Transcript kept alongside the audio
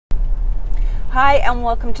Hi and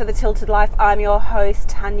welcome to The Tilted Life. I'm your host,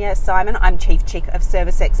 Tanya Simon. I'm Chief Chick of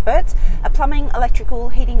Service Experts, a plumbing, electrical,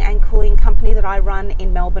 heating and cooling company that I run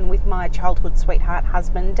in Melbourne with my childhood sweetheart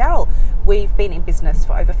husband, Daryl. We've been in business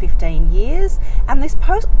for over 15 years and this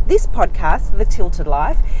podcast, The Tilted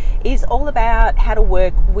Life, is all about how to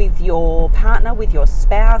work with your partner, with your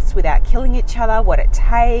spouse, without killing each other, what it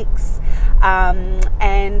takes,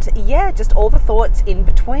 just all the thoughts in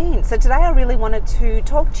between. So today I really wanted to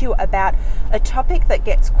talk to you about a topic that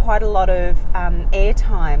gets quite a lot of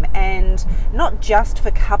airtime, and not just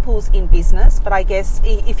for couples in business, but I guess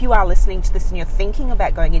if you are listening to this and you're thinking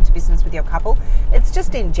about going into business with your couple, it's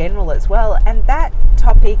just in general as well. And that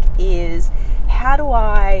topic is how do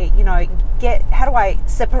I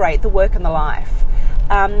separate the work and the life?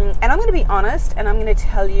 And I'm going to be honest, and I'm going to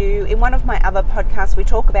tell you, in one of my other podcasts, we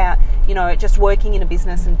talk about, just working in a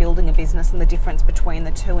business and building a business and the difference between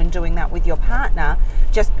the two, and doing that with your partner.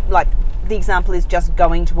 Just like the example is just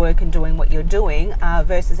going to work and doing what you're doing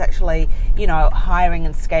versus actually, hiring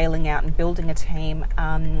and scaling out and building a team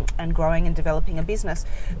and growing and developing a business.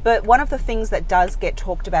 But one of the things that does get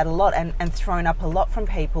talked about a lot and thrown up a lot from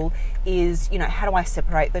people is, how do I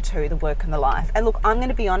separate the two, the work and the life? And look, I'm going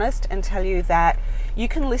to be honest and tell you that you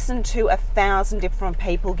can listen to 1,000 different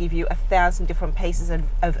people give you 1,000 different pieces of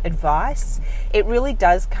advice. It really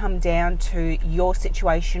does come down to your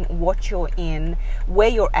situation, what you're in, where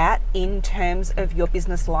you're at in terms of your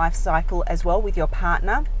business life cycle as well with your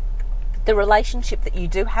partner, the relationship that you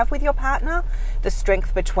do have with your partner, the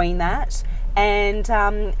strength between that, and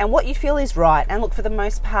what you feel is right. And look, for the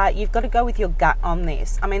most part, you've got to go with your gut on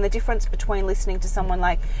this. I mean, the difference between listening to someone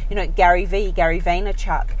like, Gary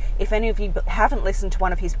Vaynerchuk, if any of you haven't listened to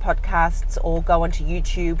one of his podcasts or go onto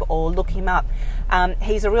YouTube or look him up,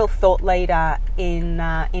 he's a real thought leader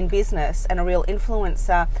in business and a real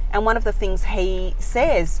influencer. And one of the things he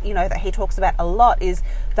says, that he talks about a lot is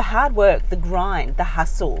the hard work, the grind, the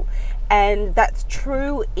hustle. And that's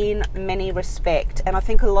true in many respects. And I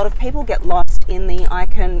think a lot of people get lost in the, I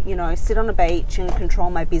can, sit on a beach and control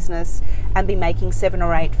my business and be making 7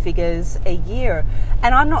 or 8 figures a year.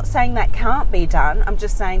 And I'm not saying that can't be done. I'm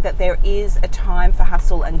just saying that there is a time for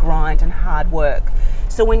hustle and grind and hard work.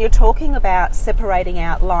 So when you're talking about separating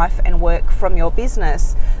out life and work from your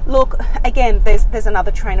business, look, again, there's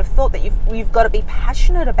another train of thought that you've got to be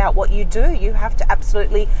passionate about what you do. You have to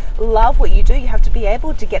absolutely love what you do. You have to be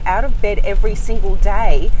able to get out of bed every single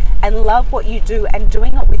day and love what you do, and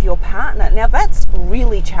doing it with your partner. Now that's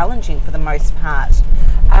really challenging for the most part.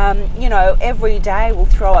 Every day will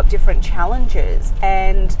throw up different challenges,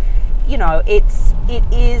 and it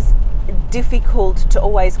is difficult to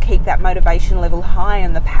always keep that motivation level high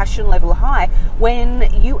and the passion level high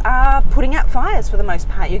when you are putting out fires. For the most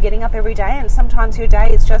part, you're getting up every day, and sometimes your day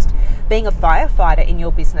is just being a firefighter in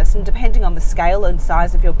your business, and depending on the scale and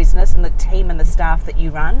size of your business and the team and the staff that you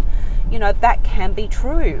run, that can be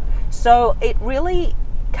true. So it really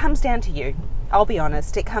comes down to you. I'll be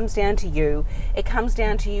honest, it comes down to you. It comes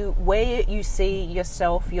down to you where you see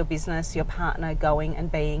yourself, your business, your partner going and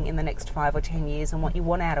being in the next 5 or 10 years, and what you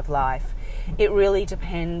want out of life. It really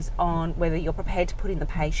depends on whether you're prepared to put in the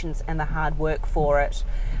patience and the hard work for it.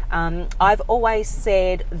 I've always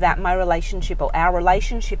said that my relationship, or our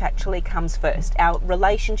relationship, actually comes first. Our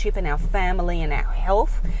relationship and our family and our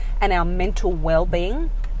health and our mental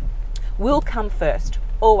well-being will come first.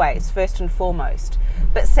 Always, first and foremost.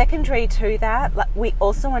 But secondary to that, we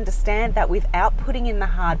also understand that without putting in the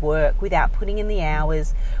hard work, without putting in the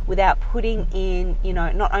hours, without putting in,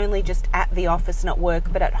 not only just at the office and at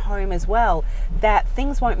work, but at home as well, that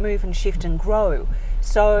things won't move and shift and grow.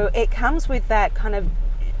 So it comes with that kind of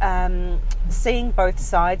seeing both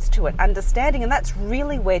sides to it, understanding, and that's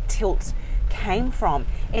really where Tilt came from.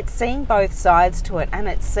 It's seeing both sides to it, and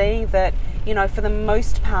it's seeing that, for the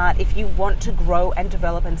most part, if you want to grow and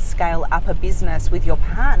develop and scale up a business with your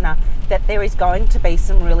partner, that there is going to be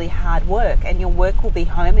some really hard work, and your work will be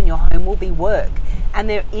home and your home will be work, and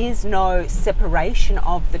there is no separation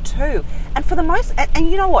of the two. And for the most,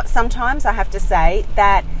 and you know what, sometimes I have to say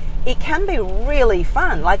that it can be really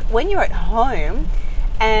fun, like when you're at home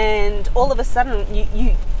and all of a sudden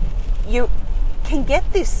you can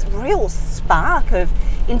get this real spark of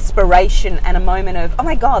inspiration and a moment of, oh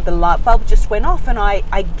my God, the light bulb just went off, and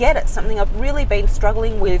I get it. Something I've really been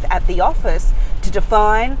struggling with at the office to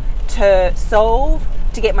define, to solve,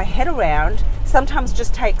 to get my head around, sometimes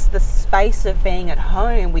just takes the space of being at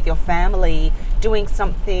home with your family, doing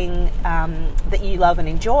something that you love and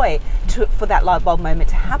enjoy for that light bulb moment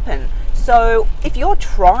to happen. So if you're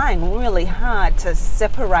trying really hard to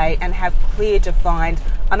separate and have clear, defined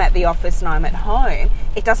I'm at the office and I'm at home,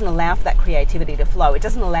 it doesn't allow for that creativity to flow. It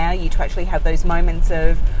doesn't allow you to actually have those moments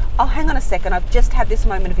of, oh, hang on a second, I've just had this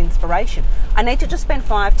moment of inspiration. I need to just spend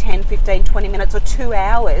 5, 10, 15, 20 minutes or 2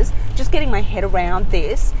 hours just getting my head around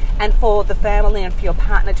this, and for the family and for your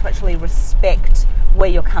partner to actually respect where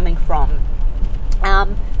you're coming from.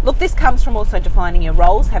 Look, this comes from also defining your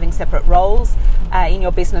roles, having separate roles in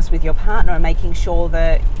your business with your partner, and making sure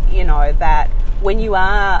that, you know, that when you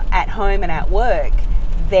are at home and at work,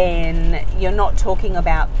 then you're not talking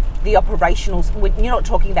about the operationals, you're not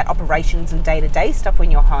talking about operations and day-to-day stuff when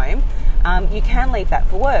you're home. You can leave that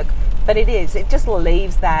for work, but it just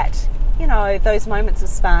leaves that, you know, those moments of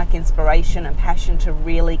spark, inspiration and passion to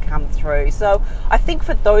really come through. So I think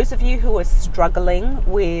for those of you who are struggling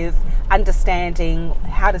with understanding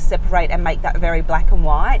how to separate and make that very black and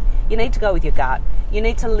white, you need to go with your gut. You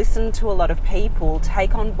need to listen to a lot of people,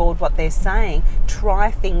 take on board what they're saying,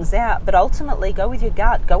 try things out, but ultimately go with your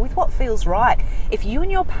gut, go with what feels right. If you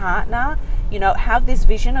and your partner, you know, have this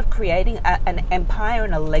vision of creating an empire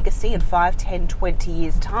and a legacy in 5, 10, 20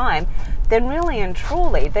 years time, then really and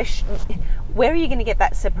truly, where are you going to get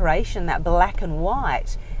that separation, that black and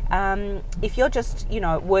white? If you're just, you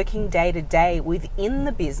know, working day to day within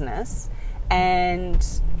the business, and,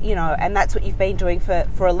 you know, and that's what you've been doing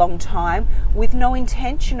for a long time, with no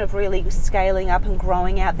intention of really scaling up and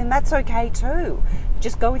growing out, then that's okay too.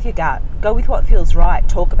 Just go with your gut, go with what feels right,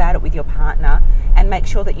 talk about it with your partner, and make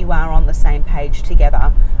sure that you are on the same page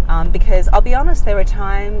together. Because I'll be honest, there are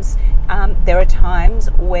times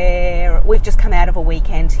where we've just come out of a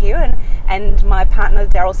weekend here, and my partner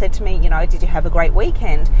Daryl said to me, you know, did you have a great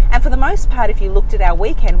weekend? And for the most part, if you looked at our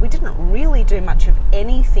weekend, we didn't really do much of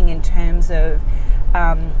anything in terms of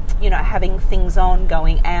you know, having things on,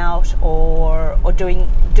 going out, or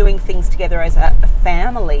doing things together as a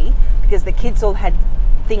family, because the kids all had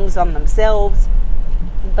things on themselves.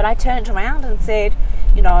 But I turned around and said,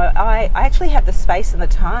 you know, I actually have the space and the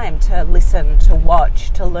time to listen, to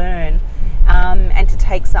watch, to learn, and to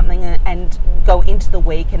take something and go into the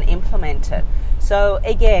week and implement it. So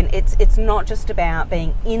again, it's not just about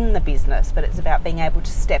being in the business, but it's about being able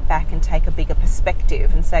to step back and take a bigger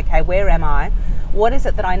perspective and say, okay, where am I? What is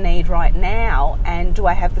it that I need right now? And do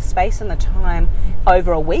I have the space and the time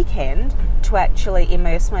over a weekend to actually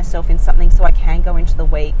immerse myself in something so I can go into the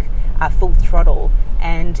week full throttle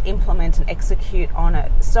and implement and execute on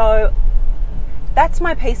it? So that's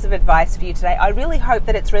my piece of advice for you today. I really hope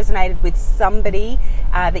that it's resonated with somebody,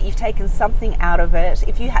 that you've taken something out of it.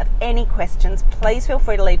 If you have any questions, please feel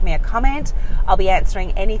free to leave me a comment. I'll be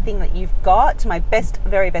answering anything that you've got to my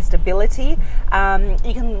very best ability.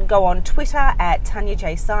 You can go on Twitter at Tanya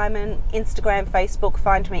J. Simon, Instagram, Facebook,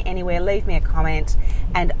 find me anywhere, leave me a comment,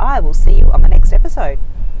 and I will see you on the next episode.